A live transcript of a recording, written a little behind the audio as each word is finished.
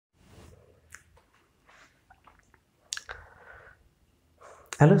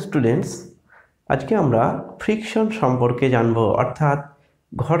Hello students, আজকে আমরা friction সম্পর্কে জানব, অর্থাৎ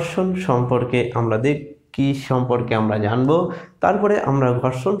ঘর্ষণ সম্পর্কে আমরা জানব। তারপরে আমরা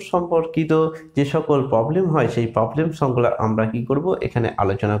ঘর্ষণ সম্পর্কিত যে সকল প্রবলেম হয় সেই প্রবলেমগুলো আমরা কি করব এখানে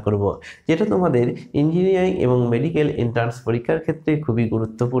আলোচনা করব, যেটা তোমাদের ইঞ্জিনিয়ারিং এবং মেডিকেল এন্ট্রান্স পরীক্ষার ক্ষেত্রে খুবই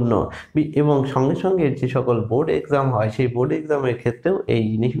গুরুত্বপূর্ণ এবং সঙ্গে সঙ্গে যে সকল বোর্ড এক্সাম হয় সেই বোর্ড এক্সামের ক্ষেত্রেও এই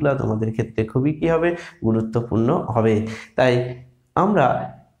জিনিসগুলো তোমাদের ক্ষেত্রে খুবই কি হবে, গুরুত্বপূর্ণ হবে। তাই আমরা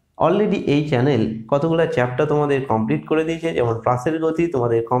অলরেডি এই চ্যানেল কতগুলো চ্যাপ্টার তোমাদের কমপ্লিট করে দিয়েছে, যেমন প্লাসের গতি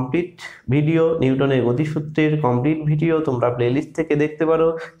তোমাদের কমপ্লিট ভিডিও, নিউটনের গতিসূত্রের কমপ্লিট ভিডিও তোমরা প্লেলিস্ট থেকে দেখতে পারো,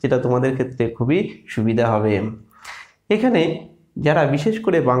 যেটা তোমাদের ক্ষেত্রে খুবই সুবিধা হবে। এখানে যারা বিশেষ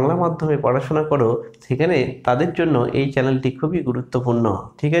করে বাংলা মাধ্যমে পড়াশোনা করো সেখানে তাদের জন্য এই চ্যানেলটি খুবই গুরুত্বপূর্ণ।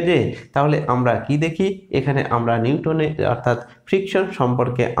 ঠিক আছে, তাহলে আমরা কি দেখি এখানে, আমরা নিউটনের অর্থাৎ ফ্রিকশন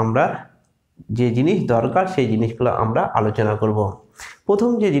সম্পর্কে আমরা যে জিনিস দরকার সেই জিনিসগুলো আমরা আলোচনা করব।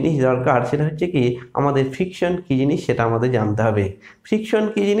 প্রথম যে জিনিস দরকার সেটা হচ্ছে কি, আমাদের ফ্রিকশন কি জিনিস সেটা আমাদের জানতে হবে। ফ্রিকশন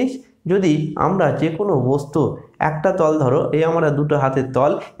কি জিনিস, যদি আমরা যে কোনো বস্তু একটা তল, ধরো এই আমরা দুটো হাতের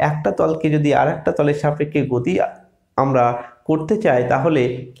তল, একটা তলকে যদি আর একটা তলের সাপেক্ষে গতি আমরা করতে চাই তাহলে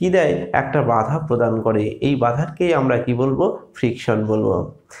কি দেয়, একটা বাধা প্রদান করে। এই বাধাকেই আমরা কি বলবো, ফ্রিকশন বলবো।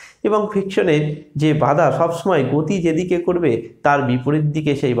 এবং ফ্রিকশনের যে বাধা সবসময় গতি যেদিকে করবে তার বিপরীত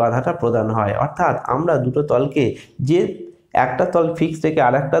দিকে সেই বাধাটা প্রদান হয়। অর্থাৎ আমরা দুটো তলকে, যে একটা তল ফিক্স রেখে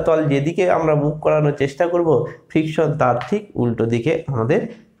আর একটা তল যেদিকে আমরা মুভ করানোর চেষ্টা করব, ফ্রিকশন তার ঠিক উল্টো দিকে আমাদের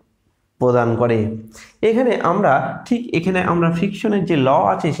প্রদান করে। এখানে আমরা ফ্রিকশনের যে ল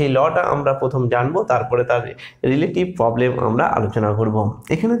আছে সেই লটা আমরা প্রথম জানবো, তারপরে তার রিলেটিভ প্রবলেম আমরা আলোচনা করব।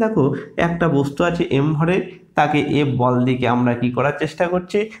 এখানে দেখো একটা বস্তু আছে এম ভরে, তাকে এফ বল দিকে আমরা কি করার চেষ্টা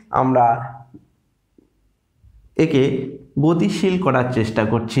করছি, আমরা একে গতিশীল করার চেষ্টা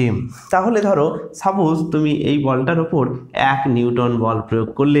করছি। তাহলে ধরো সাপোজ তুমি এই বলটার উপর 1 নিউটন বল প্রয়োগ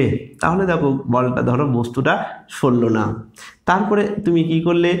করলে, তাহলে দেখো বলটা ধরো বস্তুটা সরল না। তারপরে তুমি কি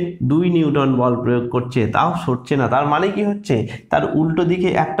করলে, 2 নিউটন বল প্রয়োগ করছে, তাও সরছে না। তার মানে কি হচ্ছে, তার উল্টো দিকে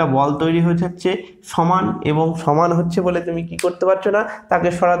একটা বল তৈরি হয়ে যাচ্ছে সমান, এবং সমান হচ্ছে বলে তুমি কি করতে পারছো না, তাকে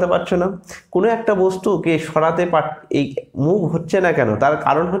সরাতে পারছো না। কোনো একটা বস্তুকে সরাতে এই মুভ হচ্ছে না কেন, তার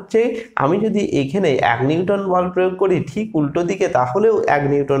কারণ হচ্ছে আমি যদি এখানে 1 নিউটন বল প্রয়োগ করি ঠিক উল্টো দিকে, তাহলেও 1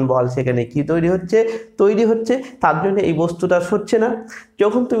 নিউটন বল সেখানে কি তৈরি হচ্ছে, তার জন্য এই বস্তুটা সরছে না।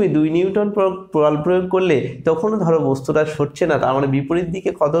 যখন তুমি 2 নিউটন বল প্রয়োগ করলে তখনও ধরো বস্তুটা সরছে না, তার মানে বিপরীত দিকে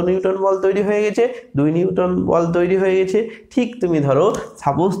কত নিউটন বল তৈরি হয়ে গেছে, 2 নিউটন বল তৈরি হয়ে গেছে। ঠিক তুমি ধরো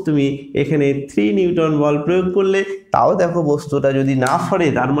সাপোজ তুমি এখানে 3 নিউটন বল প্রয়োগ করলে, তাও দেখো বস্তুটা যদি না সরে,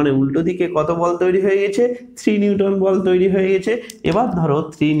 তার মানে উল্টো দিকে কত বল তৈরি হয়ে গেছে, 3 নিউটন বল তৈরি হয়ে গেছে। এবার ধরো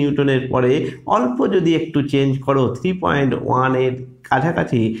 3 নিউটনের পরে অল্প যদি একটু চেঞ্জ করো, 3.1 এর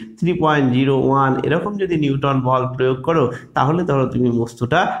কাছাকাছি 3.01 এরকম যদি নিউটন বল প্রয়োগ করো, তাহলে ধরো তুমি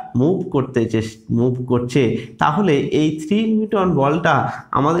বস্তুটা মুভ করছে। তাহলে এই 3 নিউটন বলটা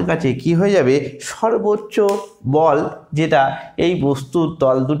আমাদের কাছে কি হয়ে যাবে, সর্বোচ্চ বল, যেটা এই বস্তুর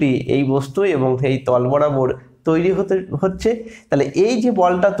তল দুটি, এই বস্তু এবং এই তল বরাবর তৈরি হচ্ছে। তাহলে এই যে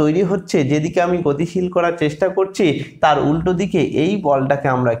বলটা তৈরি হচ্ছে, যেদিকে আমি গতিশীল করার চেষ্টা করছি তার উল্টো দিকে, এই বলটাকে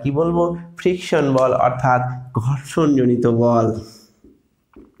আমরা কি বলবো, ফ্রিকশন বল, অর্থাৎ ঘর্ষণজনিত বল,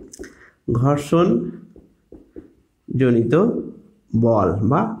 ঘর্ষণজনিত বল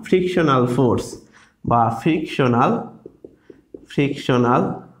বা ফ্রিকশনাল ফোর্স বা ফ্রিকশনাল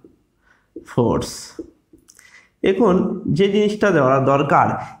ফোর্স। এখন যে জিনিসটা দরকার,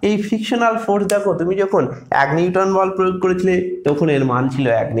 এই ফ্রিকশনাল ফোর্স, দেখো তুমি যখন 1 নিউটন বল প্রয়োগ করেছিলে তখন এর মান ছিল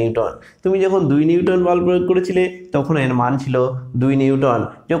 1 নিউটন, তুমি যখন 2 নিউটন বল প্রয়োগ করেছিলে তখন এর মান ছিল 2 নিউটন,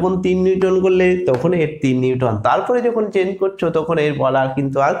 যখন 3 নিউটন করলে তখন এর 3 নিউটন, তারপরে যখন চেঞ্জ করছো তখন এর বল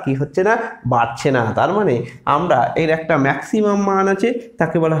কিন্তু আর কি হচ্ছে না, বাড়ছে না। তার মানে আমরা এর একটা ম্যাক্সিমাম মান আছে,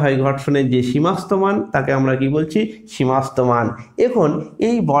 তাকে বলা হয় ঘর্ষণের যে সীমাস্ত মান, তাকে আমরা কি বলছি, সীমাস্ত মান। এখন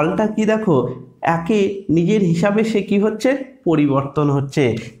এই বলটা কি দেখো একে নিজের হিসাবে সে কি হচ্ছে, পরিবর্তন হচ্ছে।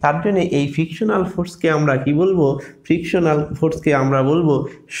 তার জন্য এই ফ্রিকশনাল ফোর্সকে আমরা কি বলবো, ফ্রিকশনাল ফোর্সকে আমরা বলবো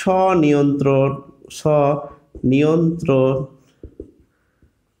স্বনিয়ন্ত্রণ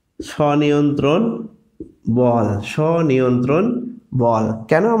বল।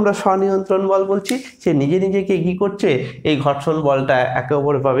 কেন আমরা স্বনিয়ন্ত্রণ বল বলছি, সে নিজেকে কি করছে, এই ঘর্ষণ বলটা একে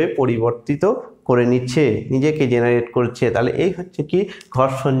অপরভাবে পরিবর্তিত করে নিচ্ছে, নিজেকে জেনারেট করছে। তাহলে এই হচ্ছে কি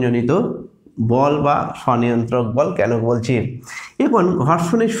ঘর্ষণজনিত বল বা স্বনিয়ন্ত্রক বল কেন বলছি। এখন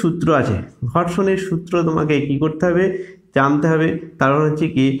ঘর্ষণের সূত্র আছে, ঘর্ষণের সূত্র তোমাকে কি করতে হবে, জানতে হবে। কারণ হচ্ছে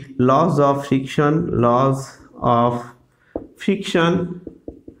কি, লস অফ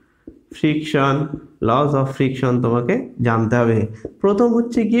ফ্রিকশন তোমাকে জানতে হবে। প্রথম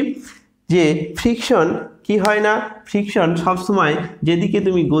হচ্ছে কি, যে ফ্রিকশন কি হয় না, ফ্রিকশন সবসময় যেদিকে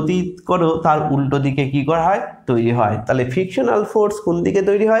তুমি গতি করো তার উল্টো দিকে কি করা হয়, তৈরি হয়। তাহলে ফ্রিকশনাল ফোর্স কোন দিকে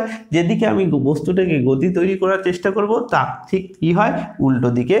তৈরি হয়, যেদিকে আমি বস্তুটাকে গতি তৈরি করার চেষ্টা করব তার ঠিক কি হয়, উল্টো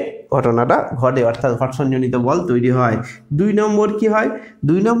দিকে ঘটনাটা ঘটে, অর্থাৎ ঘর্ষণজনিত বল তৈরি হয়। 2 নম্বর কি হয়,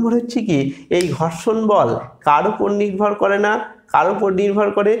 2 নম্বর হচ্ছে কি এই ঘর্ষণ বল কার উপর নির্ভর করে না, কার উপর নির্ভর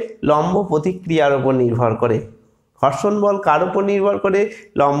করে, লম্ব প্রতিক্রিয়ার উপর নির্ভর করে। ঘর্ষণ বল কার উপর নির্ভর করে,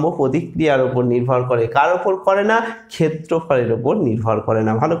 লম্ব প্রতিক্রিয়ার উপর নির্ভর করে। কার উপর করে না, ক্ষেত্রফলের উপর নির্ভর করে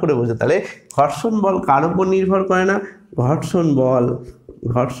না। ভালো করে বুঝো তাহলে ঘর্ষণ বল কার উপর নির্ভর করে না, ঘর্ষণ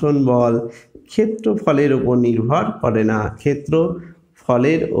বল ক্ষেত্রফলের উপর নির্ভর করে না,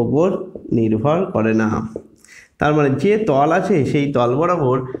 ক্ষেত্রফলের উপর নির্ভর করে না। তার মানে যে তল আছে সেই তল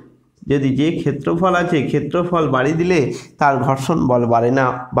বরাবর যদি যে ক্ষেত্রফল আছে, ক্ষেত্রফল বাড়িয়ে দিলে তার ঘর্ষণ বল বাড়ে না,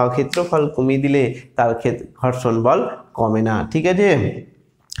 বা ক্ষেত্রফল কমিয়ে দিলে তার ঘর্ষণ বল কমে না। ঠিক আছে।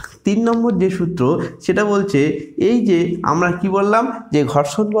 3 নম্বর যে সূত্র সেটা বলছে এই যে আমরা কি বললাম যে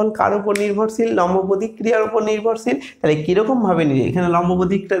ঘর্ষণ বল কার উপর নির্ভরশীল, লম্ব প্রতিক্রিয়ার উপর নির্ভরশীল। তাহলে কিরকম ভাবে নিয়ে, এখানে লম্ব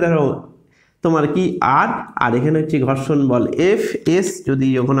প্রতিক্রিয়া ধরো তোমার কি আর এখানে হচ্ছে ঘর্ষণ বল এফ এস, যদি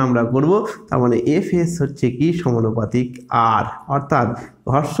যখন আমরা করব তার মানে এফ এস হচ্ছে কি সমানুপাতিক আর, অর্থাৎ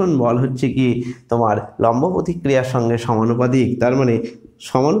ঘর্ষণ বল হচ্ছে কি তোমার লম্ব প্রতিক্রিয়ার সঙ্গে সমানুপাতিক। তার মানে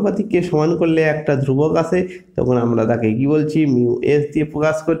সমানুপাতিককে সমান করলে একটা ধ্রুবক আছে, তখন আমরা তাকে কি বলছি, মিউ এস দিয়ে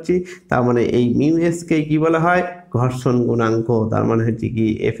প্রকাশ করছি। তার মানে এই মিউ এস কে কি বলা হয়, ঘর্ষণ গুণাঙ্ক। তার মানে হচ্ছে কি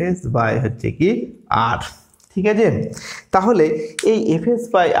এফ এস বাই হচ্ছে কি আর। ঠিক আছে। তাহলে এই এফ এস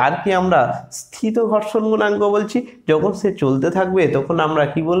বাই আর কে আমরা স্থিত ঘর্ষণ গুণাঙ্ক বলছি। যখন সে চলতে থাকবে তখন আমরা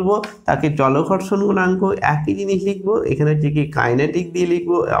কি বলবো, তাকে চল ঘর্ষণ গুণাঙ্ক। একই জিনিস লিখবো, এখানে হচ্ছে কি কাইনেটিক দিয়ে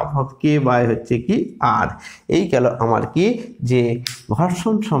লিখবো অফ কে বাই হচ্ছে কি আর। এই গেল আমার কি যে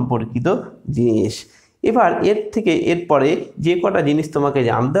ঘর্ষণ সম্পর্কিত জিনিস। এবার এরপরে যে কটা জিনিস তোমাকে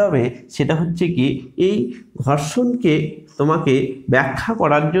জানতে হবে সেটা হচ্ছে কি এই ঘর্ষণকে তোমাকে ব্যাখ্যা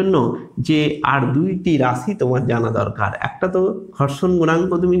করার জন্য যে আর 2টি রাশি তোমার জানা দরকার। একটা তো ঘর্ষণ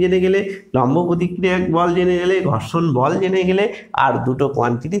গুণাঙ্ক তুমি জেনে গেলে, লম্ব প্রতিক্রিয়া বল জেনে গেলে, ঘর্ষণ বল জেনে গেলে, আর দুটো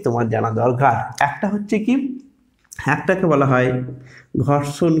কোয়ান্টিটি তোমার জানা দরকার। একটা হচ্ছে কি, একটাকে বলা হয়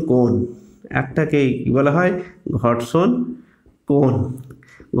ঘর্ষণ কোণ, একটাকে কি বলা হয়, ঘর্ষণ কোণ।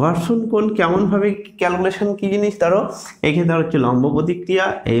 ঘর্ষণ কোণ কেমনভাবে ক্যালকুলেশন, কি জিনিস ধরো এক্ষেত্রে হচ্ছে লম্ব প্রতিক্রিয়া,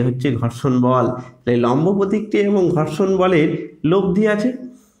 এই হচ্ছে ঘর্ষণ বল। এই লম্ব প্রতিক্রিয়া এবং ঘর্ষণ বলের লব্ধি আছে,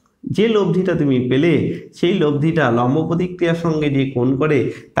 যে লব্ধিটা তুমি পেলে সেই লব্ধিটা লম্ব প্রতিক্রিয়ার সঙ্গে যে কোণ করে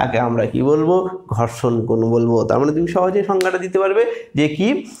তাকে আমরা কি বলবো, ঘর্ষণ কোণ বলবো। তার মানে তুমি সহজে সংজ্ঞাটা দিতে পারবে যে কি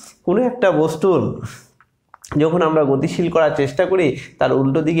কোনো একটা বস্তুর যখন আমরা গতিশীল করার চেষ্টা করি তার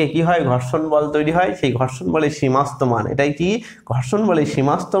উল্টো দিকে কি হয়, ঘর্ষণ বল তৈরি হয়। সেই ঘর্ষণ বলের সীমাস্ত মান, এটাই কি ঘর্ষণ বলের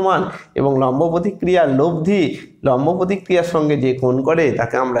সীমাস্ত মান। এবং লম্ব প্রতিক্রিয়ার লব্ধি লম্ব প্রতিক্রিয়ার সঙ্গে যে কোণ করে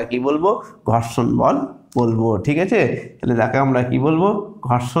তাকে আমরা কি বলবো, ঘর্ষণ বল বলবো। ঠিক আছে। তাহলে তাকে আমরা কি বলবো,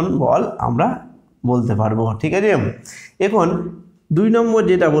 ঘর্ষণ বল আমরা বলতে পারবো। ঠিক আছে। এখন 2 নম্বর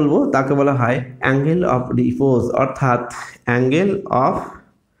যেটা বলবো তাকে বলা হয় অ্যাঙ্গেল অফ রিপোজ, অর্থাৎ অ্যাঙ্গেল অফ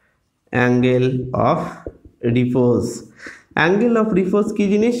রিপোজ। অ্যাঙ্গেল অফ রিপোজ কি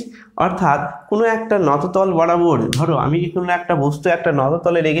জিনিস, অর্থাৎ কোনো একটা নততল বরাবর, ধরো আমি কোনো একটা বস্তু একটা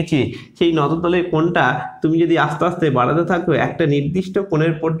নততলে রেখেছি, সেই নততলের কোণটা তুমি যদি আস্তে আস্তে বাড়াতে থাকো একটা নির্দিষ্ট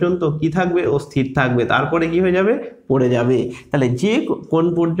কোণের পর্যন্ত কি থাকবে, ও স্থির থাকবে, তারপরে কি হয়ে যাবে, পড়ে যাবে। তাহলে যে কোণ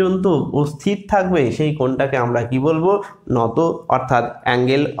পর্যন্ত ও স্থির থাকবে সেই কোণটাকে আমরা কি বলবো, নত, অর্থাৎ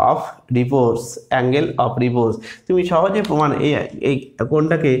অ্যাঙ্গেল অফ রিপোজ। অ্যাঙ্গেল অফ রিপোজ তুমি সহজে প্রমাণ, এই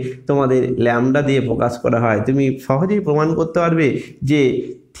কোণটাকে তোমাদের ল্যামডা দিয়ে প্রকাশ করা হয়। তুমি সহজেই প্রমাণ করতে পারবে যে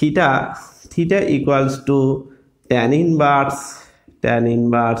theta equals to tan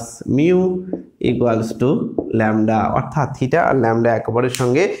inverse mu equals to lambda, অর্থাৎ থিটা আর ল্যামডা একেবারের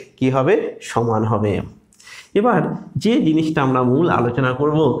সঙ্গে কি হবে, সমান হবে। এবার যে জিনিসটা আমরা মূল আলোচনা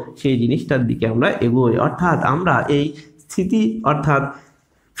করব সেই জিনিসটার দিকে আমরা এগোই, অর্থাৎ আমরা এই স্থিতি অর্থাৎ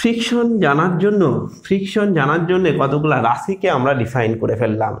ফ্রিকশন জানার জন্য কতগুলো রাশিকে আমরা ডিফাইন করে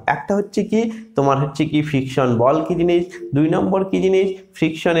ফেললাম। একটা হচ্ছে কি তোমার হচ্ছে কি ফ্রিকশন বল কি জিনিস, 2 নম্বর কি জিনিস,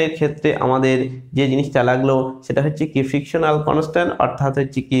 ফ্রিকশনের ক্ষেত্রে আমাদের যে জিনিসটা লাগলো সেটা হচ্ছে কি ফ্রিকশনাল কনস্ট্যান্ট, অর্থাৎ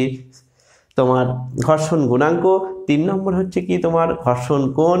হচ্ছে কি তোমার ঘর্ষণ গুণাঙ্ক, 3 নম্বর হচ্ছে কি তোমার ঘর্ষণ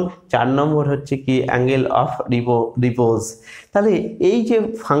কোণ, 4 নম্বর হচ্ছে কি অ্যাঙ্গেল অফ রিপোজ। তাহলে এই যে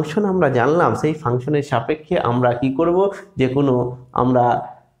ফাংশন আমরা জানলাম সেই ফাংশনের সাপেক্ষে আমরা কি করব, যে কোনো আমরা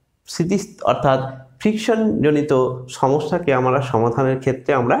অর্থাৎ ফ্রিকশন জনিত সমস্যাকে আমরা সমাধানের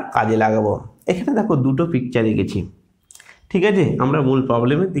ক্ষেত্রে আমরা কাজে লাগাবো। এখানে দেখো দুটো পিকচার এঁকেছি। ঠিক আছে, আমরা মূল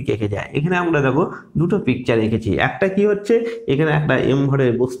প্রবলেমের দিকে এগিয়ে যাই। এখানে আমরা দেখো দুটো পিকচার রেখেছি। একটা কি হচ্ছে, এখানে একটা এম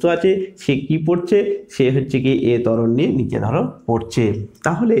ভরের বস্তু আছে, সে কি পড়ছে, সে হচ্ছে কি এ ত্বরণ নিয়ে নিচে ধরো পড়ছে।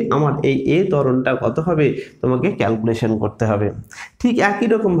 তাহলে আমার এই এ ত্বরণটা কত হবে তোমাকে ক্যালকুলেশন করতে হবে। ঠিক একই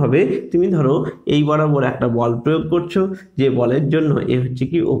রকমভাবে তুমি ধরো এই বরাবর একটা বল প্রয়োগ করছো, যে বলের জন্য এ হচ্ছে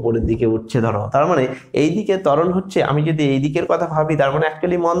কি ওপরের দিকে উঠছে ধরো, তার মানে এই দিকে ত্বরণ হচ্ছে। আমি যদি এই দিকের কথা ভাবি, তার মানে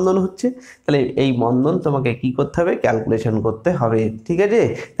অ্যাকচুয়ালি মন্দন হচ্ছে। তাহলে এই মন্দন তোমাকে কি করতে হবে, ক্যালকুলেশন করতে হবে। ঠিক আছে,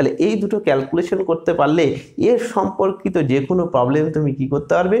 তাহলে এই দুটো ক্যালকুলেশন করতে পারলে এর সম্পর্কিত যে কোনো প্রবলেম তুমি কি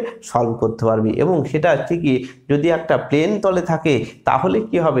করতে পারবে, সলভ করতে পারবে। এবং সেটা হচ্ছে কি, যদি একটা প্লেন তলে থাকে তাহলে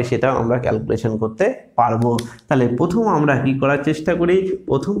কি হবে সেটা আমরা ক্যালকুলেশন করতে পারবো। তাহলে প্রথম আমরা কি করার চেষ্টা করি,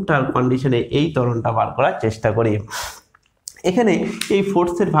 প্রথমটার কন্ডিশনে এই ত্বরণটা বার করার চেষ্টা করি। এখানে এই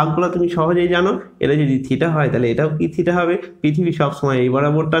ফোর্সের ভাগগুলো তুমি সহজেই জানো। এটা যদি থিটা হয় তাহলে এটাও কি থিটা হবে। পৃথিবী সবসময় এই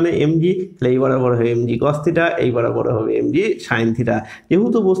বরাবর টানে এমজি, তাহলে এই বরাবর হবে এমজি কস থিটা, এই বরাবর হবে এমজি সাইন থিটা।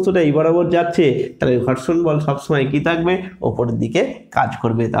 যেহেতু বস্তুটা এই বরাবর যাচ্ছে, তাহলে ঘর্ষণ বল সবসময় কি থাকবে, ওপরের দিকে কাজ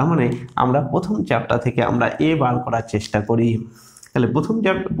করবে। তার মানে আমরা প্রথম চ্যাপ্টার থেকে আমরা এ বার করার চেষ্টা করি। তাহলে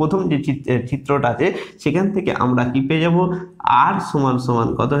প্রথম যে চিত্রটা আছে সেখান থেকে আমরা কি পেয়ে যাব, আর সমান সমান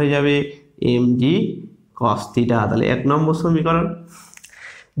কত হয়ে যাবে, এমজি cos থিটা। তাহলে 1 নম্বর সমীকরণ।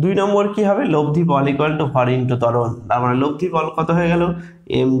 2 নম্বর কি হবে, লব্ধি বল ইকুয়াল টু ভর ইনটু ত্বরণ। তার মানে লব্ধি বল কত হয়ে গেল,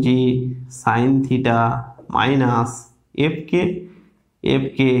 mg sin theta minus F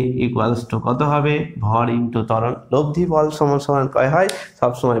K equals to কত হবে, ভর ইনটু ত্বরণ। লব্ধি বল সমান সমান কয় হয়,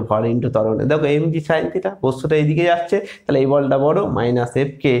 সবসময় ভর ইনটু ত্বরণ। দেখো mg sin থিটা, বস্তুটা এইদিকে যাচ্ছে, তাহলে এই বলটা বড়, minus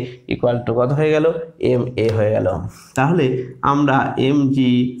F K equal to কত হয়ে গেল, এম এ হয়ে গেল। তাহলে আমরা mg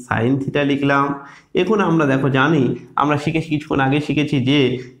sin থিটা লিখলাম। এখন আমরা দেখো জানি, আমরা শিখেছি কিছুক্ষণ আগে শিখেছি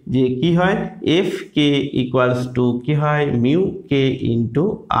যে কি হয়, এফ কে ইকুয়ালস টু কি হয়, মিউ কে ইন্টু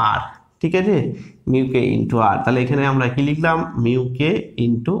আর। ঠিক আছে, মিউ কে ইন্টু আর। তাহলে এখানে আমরা কি লিখলাম, mu K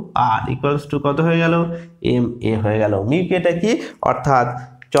into R equals to কত হয়ে গেল, এম এ হয়ে গেল। মিউ কেটা কি, অর্থাৎ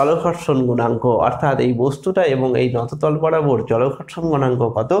চলঘর্ষণ গুণাঙ্ক, অর্থাৎ এই বস্তুটা এবং এই নততল বরাবর চলঘর্ষণ গুণাঙ্ক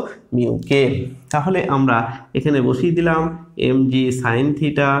কত, মিউ কে। তাহলে আমরা এখানে বসিয়ে দিলাম mg sin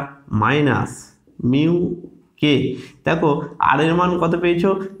theta minus mu কে। দেখো আর এর মান কত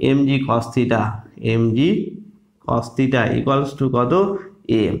পেয়েছো, mg cos theta, mg cos theta equals to কত,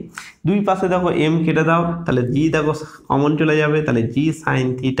 এ। দুই পাশে দেখো m কেটে দাও, তাহলে g দেখো কমন চলে যাবে, তাহলে g sin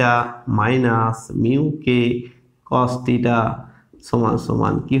theta minus mu কে cos থিটা সমান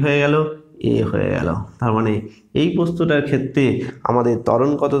সমান কি হয়ে গেল, এ হয়ে গেল। তার মানে এই বস্তুটার ক্ষেত্রে আমাদের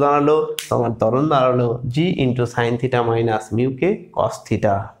ত্বরণ কত দাঁড়ালো, তোমার ত্বরণ দাঁড়ালো g into sine theta minus mu কে cos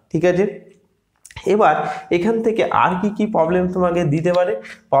থিটা। ঠিক আছে, এবার এখান থেকে আর কি কি প্রবলেম তোমাকে দিতে পারে।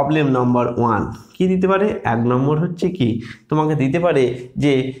 প্রবলেম নম্বর 1 কি দিতে পারে, 1 নম্বর হচ্ছে কি তোমাকে দিতে পারে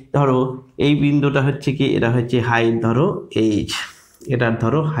যে ধরো এই বিন্দুটা হচ্ছে কি, এটা হচ্ছে হাইট ধরো h, এটার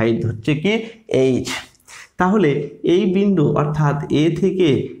ধরো হাইট হচ্ছে কি h। তাহলে এই বিন্দু অর্থাৎ এ থেকে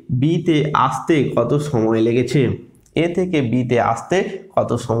বিতে আসতে কত সময় লেগেছে, এ থেকে বিতে আসতে কত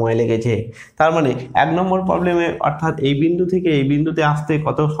সময় লেগেছে। তার মানে 1 নম্বর প্রবলেমে অর্থাৎ এই বিন্দু থেকে এই বিন্দুতে আসতে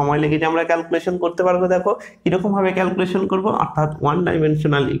কত সময় লেগেছে আমরা ক্যালকুলেশন করতে পারবো। দেখো কীরকমভাবে ক্যালকুলেশন করব, অর্থাৎ 1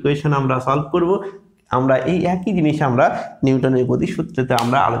 ডাইমেনশনাল ইকুয়েশন আমরা সলভ করব। আমরা এই একই জিনিস আমরা নিউটনের গতিসূত্রতে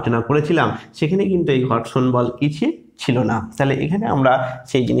আমরা আলোচনা করেছিলাম, সেখানে কিন্তু এই ঘর্ষণ বল কিছু ছিল না। তাহলে এখানে আমরা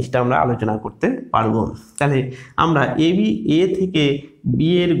সেই জিনিসটা আমরা আলোচনা করতে পারবো। তাহলে আমরা এ থেকে বি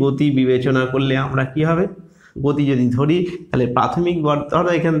এর গতি বিবেচনা করলে আমরা কি হবে, গতি যদি ধরি তাহলে প্রাথমিক ধরো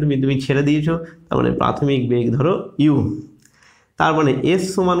এখানে তুমি ছেড়ে দিয়েছো, তার মানে প্রাথমিক বেগ ধরো ইউ। তার মানে এস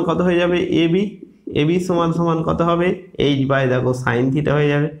সমান কত হয়ে যাবে, এবি সমান সমান কত হবে, এইচ বাই দেখো সাইন থিটা হয়ে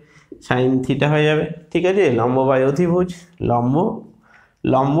যাবে, সাইন থিটা হয়ে যাবে। ঠিক আছে, লম্ব বাই অতিভুজ,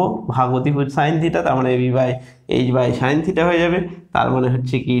 লম্ব ভাগ অতিভুজ সাইন থিটা, তার মানে AB by H by sine theta হয়ে যাবে। তার মানে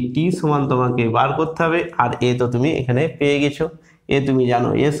হচ্ছে কি টি সমান তোমাকে বার করতে হবে, আর এ তো তুমি এখানে পেয়ে গেছো। এ তুমি জানো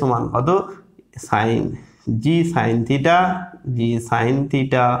এ সমান কত, সাইন জি সাইন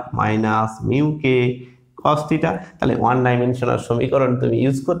থিটা মাইনাস মিউ কে কস থিটা। তাহলে 1 ডাইমেনশনাল সমীকরণ তুমি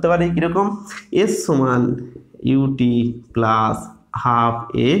ইউজ করতে পারি কিরকম, এস সমান ইউটি প্লাস হাফ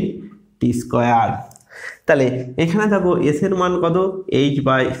এ টি স্কোয়ার। তাহলে এখানে দেখো এস এর মান কত, H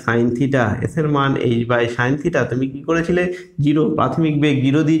by sine theta, S এর মান এইচ বাই সাইন থিটা। তুমি কি করেছিলে, 0 প্রাথমিক বেগ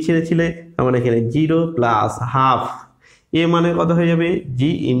 0 দিয়ে ছেড়েছিলে, তার মানে এখানে 0 প্লাস হাফ এ মানে কত হয়ে যাবে,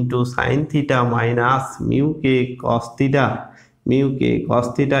 জি into sine theta minus mu কে cos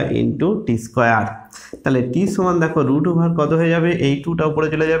theta into T square. তাহলে টি সমান দেখো রুট ওভার কত হয়ে যাবে, এই 2টা উপরে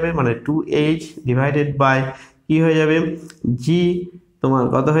চলে যাবে, মানে 2h ডিভাইডেড বাই কি হয়ে যাবে, জি তোমার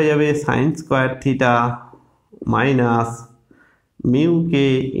কত হয়ে যাবে, sine square theta minus mu কে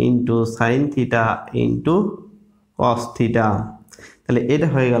into sine theta into cos theta. তাহলে এটা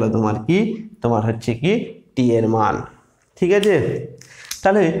হয়ে গেল তোমার কি, তোমার হচ্ছে কি টি এর মান। ঠিক আছে,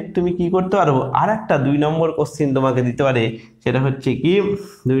 তাহলে তুমি কি করতে পারো, আর একটা 2 নম্বর কোশ্চেন তোমাকে দিতে পারে, সেটা হচ্ছে কি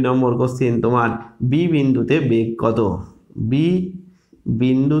 2 নম্বর কোশ্চেন তোমার বি বিন্দুতে বেগ কত, বি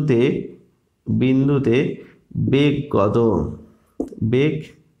বিন্দুতে বিন্দুতে বেগ কত, বেগ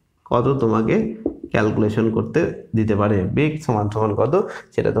কত তোমাকে ক্যালকুলেশন করতে দিতে পারে, বেগ সমান সমান কত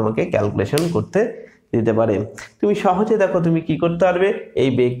সেটা তোমাকে ক্যালকুলেশন করতে দিতে পারে। তুমি সহজে দেখো তুমি কি করতে পারবে, এই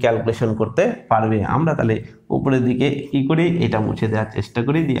বেগ ক্যালকুলেশন করতে পারবে। আমরা তাহলে উপরের দিকে কি করি, এটা মুছে দেওয়ার চেষ্টা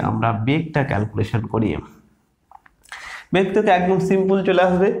করি, দিয়ে আমরা বেগটা ক্যালকুলেশন করি। বেগ থেকে একদম সিম্পল চলে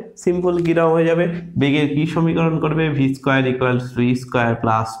আসবে। সিম্পল কিরকম হয়ে যাবে, বেগের কি সমীকরণ করবে, V square equals to E square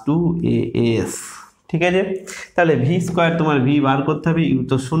plus 2as। ঠিক আছে, তাহলে ভি স্কোয়ার তোমার ভি বার করতে হবে, ইউ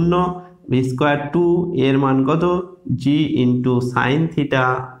তো 0, ভি স্কোয়ার 2 এর মান কত, জি into sine theta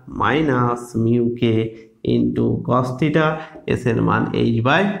minus mu কে ইন্টু কস থিটা, এস এর মান এইচ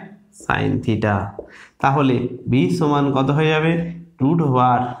বাই সাইন থিটা। তাহলে ভি সমান কত হয়ে যাবে,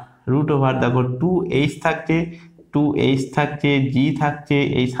 রুট ওভার দেখো 2h থাকছে, 2h থাকছে, জি থাকছে,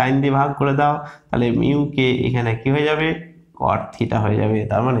 এই সাইন দিয়ে ভাগ করে দাও, তাহলে মিউ কে এখানে কি হয়ে যাবে, কট থিটা হয়ে যাবে।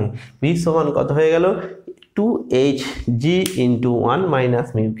 তার মানে ভি সমান কত হয়ে গেল, 2h জি ইন্টু 1 মাইনাস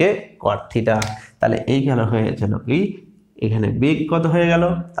মিউ কে কট থিটা। তাহলে এই গেল হয়ে গেছিল কি, এখানে বেগ কত হয়ে গেল,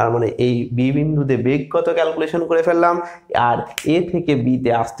 তার মানে এই বি বিন্দুতে বেগ কত ক্যালকুলেশন করে ফেললাম, আর এ থেকে বিতে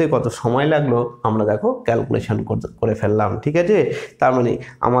আসতে কত সময় লাগলো আমরা দেখো ক্যালকুলেশন করে ফেললাম। ঠিক আছে, তার মানে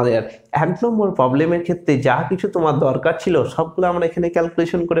আমাদের 1 নম্বর প্রবলেমের ক্ষেত্রে যা কিছু তোমার দরকার ছিল সবগুলো আমরা এখানে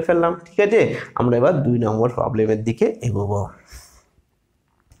ক্যালকুলেশন করে ফেললাম। ঠিক আছে, আমরা এবার 2 নম্বর প্রবলেমের দিকে এগোবো।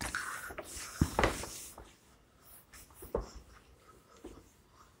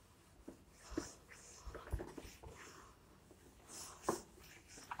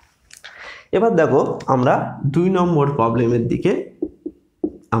 এবার দেখো আমরা 2 নম্বর প্রবলেমের দিকে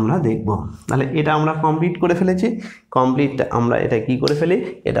আমরা দেখব। তাহলে এটা আমরা কমপ্লিট করে ফেলেছি, কমপ্লিট আমরা এটা কি করে ফেলি,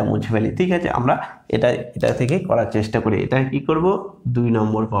 এটা মুছে ফেলি। ঠিক আছে, আমরা এটা থেকে করার চেষ্টা করি। এটা কি করব, 2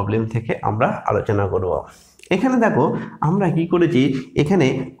 নম্বর প্রবলেম থেকে আমরা আলোচনা করব। এখানে দেখো আমরা কি করেছি, এখানে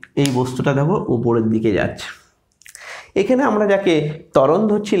এই বস্তুটা দেখো উপরের দিকে যাচ্ছে, এখানে আমরা যাকে ত্বরণ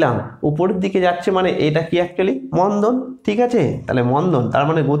ধরছিলাম উপরের দিকে যাচ্ছে, মানে এটা কি অ্যাকচুয়ালি মন্দন। ঠিক আছে, তাহলে মন্দন তার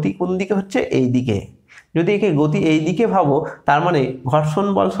মানে গতি কোন দিকে হচ্ছে, এই দিকে। যদি একে গতি এই দিকে ভাবো, তার মানে ঘর্ষণ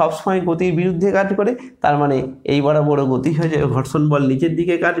বল সবসময় গতির বিরুদ্ধে কাজ করে, তার মানে এই বড় গতি হয়ে যায়, ঘর্ষণ বল নিচের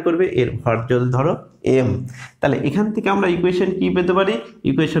দিকে কাজ করবে, এর ভর যদি ধরো এম। তাহলে এখান থেকে আমরা ইকুয়েশন কি পেতে পারি,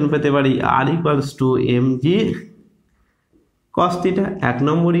 ইকুয়েশন পেতে পারি আর equals to M G cos theta, 1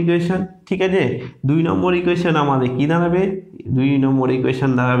 number equation. ঠিক আছে, 2 নম্বর ইকুয়েশন আমাদের কি দাঁড়াবে, 2 নম্বর ইকুয়েশন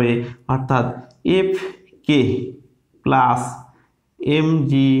দাঁড়াবে অর্থাৎ F k plus M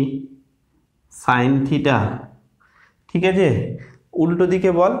G sine theta. ঠিক আছে, উল্টো দিকে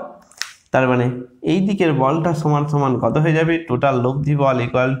বল, তার মানে এই দিকের বলটা সমান সমান কত হয়ে যাবে, টোটাল লব্ধি বল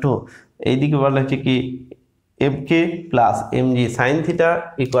ইকুয়াল টু, এই দিকে বল হচ্ছে কি F k plus M G sine theta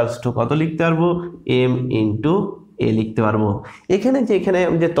equals to কত লিখতে পারবো, এম ইন্টু এ লিখতে পারবো। এখানে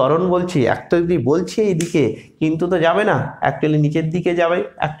যে ত্বরণ বলছি, একটা যদি বলছি এইদিকে কিন্তু তো যাবে না, অ্যাকচুয়ালি নিচের দিকে যাবে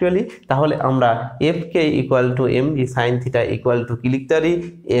অ্যাকচুয়ালি। তাহলে আমরা F K equal to M G sine theta equal to কি লিখতে পারি,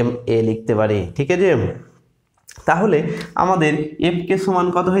 এম এ লিখতে পারি। ঠিক আছে, তাহলে আমাদের এফ কে সমান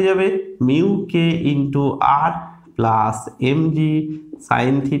কত হয়ে যাবে, mu K into R plus M G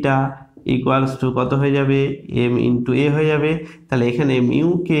sine theta equals to কত হয়ে যাবে, এম ইন্টু এ হয়ে যাবে। তাহলে এখানে মিউ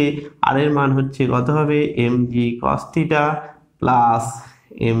কে আর এর মান হচ্ছে কত হবে, M G cos theta plus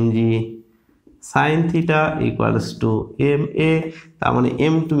M G sine theta equals to M A. তার মানে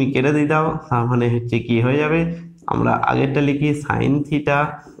এম তুমি কেটে দিয়ে দাও, তার মানে হচ্ছে কি হয়ে যাবে, আমরা আগেরটা লিখি সাইন থিটা,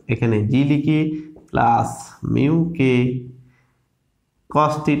 এখানে জি লিখি plus mu K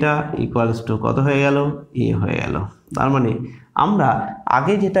cos theta equals to কত হয়ে গেল, এ হয়ে গেল। তার মানে আমরা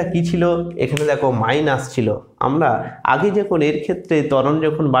আগে যেটা কি ছিল, এখানে দেখো মাইনাস ছিল, আমরা আগে যখন এর ক্ষেত্রে ত্বরণ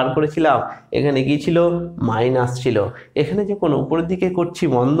যখন বার করেছিলাম এখানে কি ছিল, মাইনাস ছিল। এখানে যখন উপরের দিকে করছি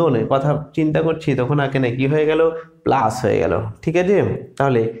মন্দনের কথা চিন্তা করছি, তখন এখানে কি হয়ে গেল, প্লাস হয়ে গেল। ঠিক আছে,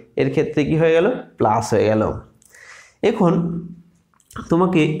 তাহলে এর ক্ষেত্রে কি হয়ে গেল, প্লাস হয়ে গেল। এখন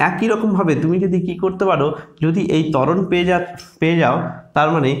তোমাকে একই রকমভাবে তুমি যদি কি করতে পারো, যদি এই ত্বরণ পেয়ে যাও, তার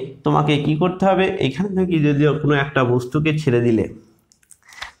মানে তোমাকে কি করতে হবে, এখান থেকে যদি কোনো একটা বস্তুকে ছেড়ে দিলে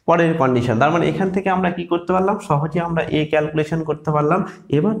পরের কন্ডিশন, তার মানে এখান থেকে আমরা কি করতে পারলাম, সহজে আমরা এ ক্যালকুলেশন করতে পারলাম।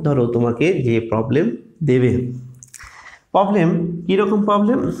 এবার ধরো তোমাকে যে প্রবলেম দেবে, প্রবলেম কীরকম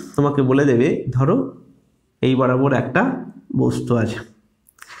প্রবলেম তোমাকে বলে দেবে, ধরো এই বরাবর একটা বস্তু আছে,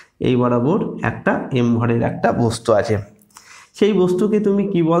 এই বরাবর একটা এম ভরের একটা বস্তু আছে, সেই বস্তুকে তুমি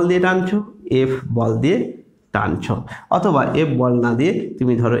কি বল দিয়ে টানছো, এফ বল দিয়ে টানছো, অথবা এফ বল না দিয়ে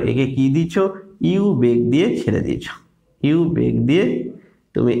তুমি ধরো একে কি দিচ্ছ, ইউ বেগ দিয়ে ছেড়ে দিয়েছ, ইউ বেগ দিয়ে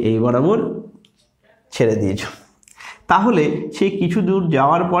তুমি এই বরাবর ছেড়ে দিয়েছ। তাহলে সে কিছু দূর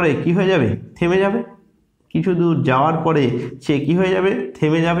যাওয়ার পরে কি হয়ে যাবে, থেমে যাবে। কিছু দূর যাওয়ার পরে সে কি হয়ে যাবে,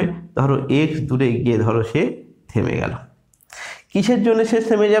 থেমে যাবে। ধরো এক্স দূরে গিয়ে ধরো সে থেমে গেল। কিসের জন্য সে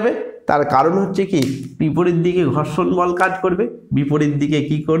থেমে যাবে, তার কারণ হচ্ছে কি, বিপরীত দিকে ঘর্ষণ বল কাজ করবে। বিপরীত দিকে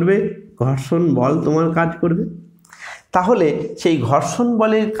কি করবে, ঘর্ষণ বল তোমার কাজ করবে। তাহলে সেই ঘর্ষণ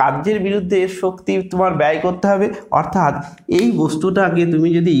বলের কার্যের বিরুদ্ধে শক্তি তোমার ব্যয় করতে হবে। অর্থাৎ এই বস্তুটাকে তুমি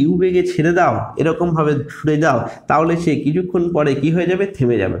যদি ইউ বেগে ছেড়ে দাও, এরকমভাবে ছুড়ে দাও, তাহলে সে কিছুক্ষণ পরে কি হয়ে যাবে,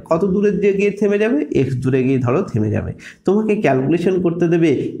 থেমে যাবে। কত দূরের দিয়ে গিয়ে থেমে যাবে, এক্স দূরে গিয়ে ধরো থেমে যাবে। তোমাকে ক্যালকুলেশন করতে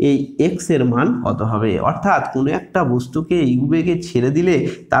দেবে এই এক্স এর মান কত হবে। অর্থাৎ কোনো একটা বস্তুকে ইউ বেগে ছেড়ে দিলে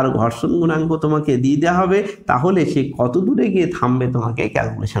তার ঘর্ষণ গুণাঙ্ক তোমাকে দিয়ে দেওয়া হবে, তাহলে সে কত দূরে গিয়ে থামবে তোমাকে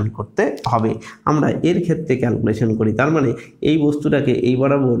ক্যালকুলেশন করতে হবে। আমরা এর ক্ষেত্রে ক্যালকুলেশন করি। তার মানে এই বস্তুটাকে এই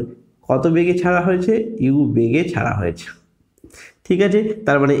বরাবর কত বেগে ছাড়া হয়েছে, ইউ বেগে ছাড়া হয়েছে, ঠিক আছে।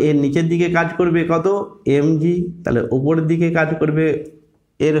 তার মানে এর নিচের দিকে কাজ করবে কত, এম জি, তাহলে উপরের দিকে কাজ করবে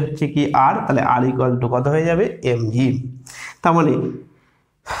এর হচ্ছে কি আর, তাহলে আর ইকুয়াল টু কত হয়ে যাবে, এম জি। তার মানে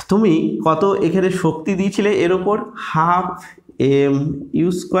তুমি কত এখানে শক্তি দিয়েছিলে এর উপর, হাফ এম ইউ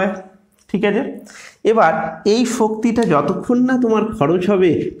স্কোয়ার, ঠিক আছে। এবার এই শক্তিটা যতক্ষণ না তোমার খরচ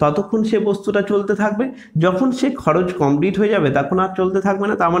হবে ততক্ষণ সে বস্তুটা চলতে থাকবে। যখন সে খরচ কমপ্লিট হয়ে যাবে তখন আর চলতে থাকবে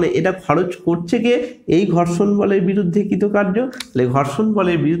না। তার মানে এটা খরচ করছে কে, এই ঘর্ষণ বলের বিরুদ্ধে কৃতকার্য। তাহলে ঘর্ষণ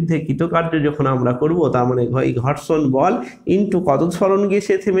বলের বিরুদ্ধে কৃতকার্য যখন আমরা করব, তার মানে এই ঘর্ষণ বল ইন্টু কত সরণ গিয়ে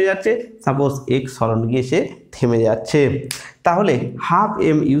সে থেমে যাচ্ছে, সাপোজ এক্স সরণ গিয়ে সে থেমে যাচ্ছে। তাহলে হাফ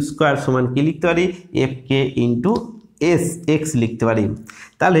এম ইউ স্কোয়ার সমান কি লিখতে পারি, এফ কে ইন্টু এস এক্স লিখতে পারি।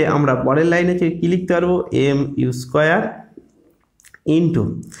 তাহলে আমরা পরের লাইনে কি লিখতে পারবো, M U square into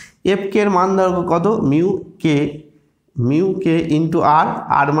F কে এর মান ধরো কত, মিউ কে ইন্টু আর,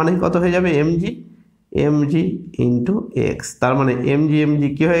 আর মানে কত হয়ে যাবে, এম জি ইন্টু এক্স। তার মানে এম জি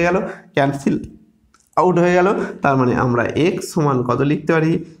কি হয়ে গেল, ক্যান্সেল আউট হয়ে গেল। তার মানে আমরা এক্স সমান কত লিখতে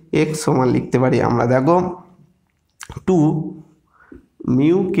পারি, এক্স সমান লিখতে পারি আমরা দেখো 2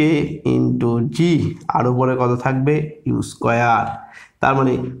 মিউ কে ইন্টু জি, আর উপরে কত থাকবে, ইউ স্কোয়ার। তার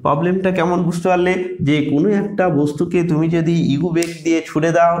মানে প্রবলেমটা কেমন বুঝতে পারলে, যে কোনো একটা বস্তুকে তুমি যদি ইউ বেগ দিয়ে ছুড়ে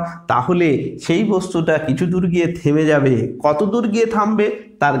দাও, তাহলে সেই বস্তুটা কিছু দূর গিয়ে থেমে যাবে। কত দূর গিয়ে থামবে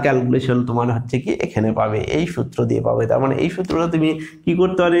তার ক্যালকুলেশন তোমার হচ্ছে কি এখানে পাবে, এই সূত্র দিয়ে পাবে। তার মানে এই সূত্রটা তুমি কি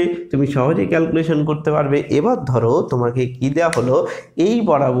করতে পারবে, তুমি সহজে ক্যালকুলেশন করতে পারবে। এবার ধরো তোমাকে কি দেওয়া হলো, এই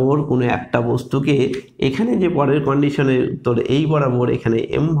বরাবর কোনো একটা বস্তুকে, এখানে যে পরের কন্ডিশনের উত্তর, এই বরাবর এখানে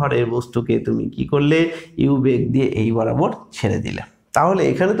এম ভরের বস্তুকে তুমি কি করলে, ইউ বেগ দিয়ে এই বরাবর ছেড়ে দিলে। তাহলে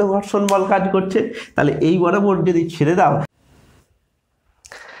এখানে তো ঘর্ষণ বল কাজ করছে। তাহলে এই বরাবর যদি ছেড়ে দাও,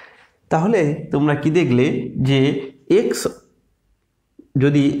 তাহলে তোমরা কি দেখলে যে এক্স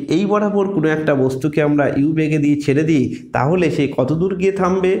যদি এই বরাবর কোনো একটা বস্তুকে আমরা ইউ বেগে দিয়ে ছেড়ে দিই, তাহলে সে কত দূর গিয়ে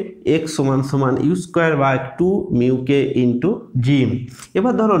থামবে, এক্স সমান ইউ স্কোয়ার বা 2 মিউ কে ইন্টু জি।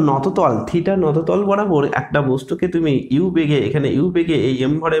 এবার ধরো নততল, থিটা নততল বরাবর একটা বস্তুকে তুমি ইউ বেগে, এখানে ইউ বেগে এই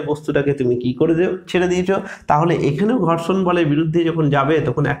এম ভরের বস্তুটাকে তুমি কি করে ছেড়ে দিয়েছো, তাহলে এখানেও ঘর্ষণ বলের বিরুদ্ধে যখন যাবে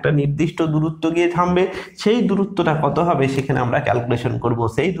তখন একটা নির্দিষ্ট দূরত্ব গিয়ে থামবে। সেই দূরত্বটা কত হবে সেখানে আমরা ক্যালকুলেশন করব।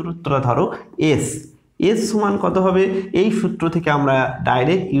 সেই দূরত্বটা ধরো এস সমান কত হবে, এই সূত্র থেকে আমরা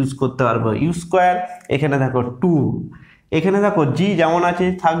ডাইরেক্ট ইউজ করতে পারবো, ইউ স্কোয়ার, এখানে দেখো 2, এখানে দেখো জি যেমন আছে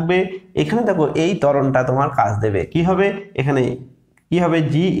থাকবে, এখানে দেখো এই ত্বরণটা তোমার কাজ দেবে, কি হবে এখানে, কি হবে,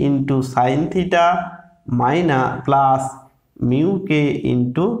 জি ইন্টু সাইন থিটা মাইনা প্লাস মিউ কে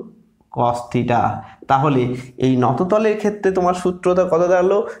ইন্টু কস থিটা। তাহলে এই নততলের ক্ষেত্রে তোমার সূত্রটা কত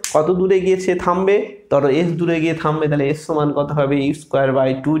দাঁড়ালো, কত দূরে গিয়ে সে থামবে, ধরো এস দূরে গিয়ে থামবে, তাহলে এস সমান কত হবে, you square by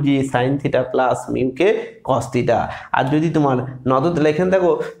 2g sine theta plus mu K cos theta. আর যদি তোমার নততলে, এখানে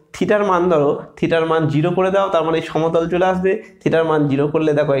দেখো থিটার মান, ধরো থিটার মান 0 করে দাও, তার মানে সমতল চলে আসবে। থিটার মান 0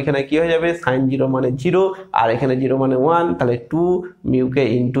 করলে দেখো এখানে কি হয়ে যাবে, সাইন 0 মানে 0 আর এখানে 0 মানে 1, তাহলে 2 মিউ কে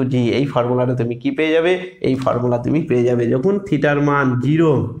ইন্টু জি। এই ফর্মুলাটা তুমি কি পেয়ে যাবে, এই ফর্মুলা তুমি পেয়ে যাবে। যখন থিটার মান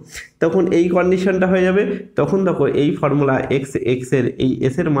 0 তখন এই কন্ডিশনটা হয়ে যাবে, তখন দেখো এই ফর্মুলা এক্স এর এই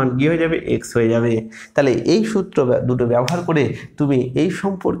এস এর মান কি হয়ে যাবে, এক্স হয়ে যাবে। তাহলে এই সূত্র দুটো ব্যবহার করে তুমি এই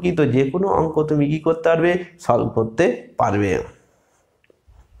সম্পর্কিত যে কোনো অঙ্ক তুমি কি করতে পারবে, সলভ করতে পারবে।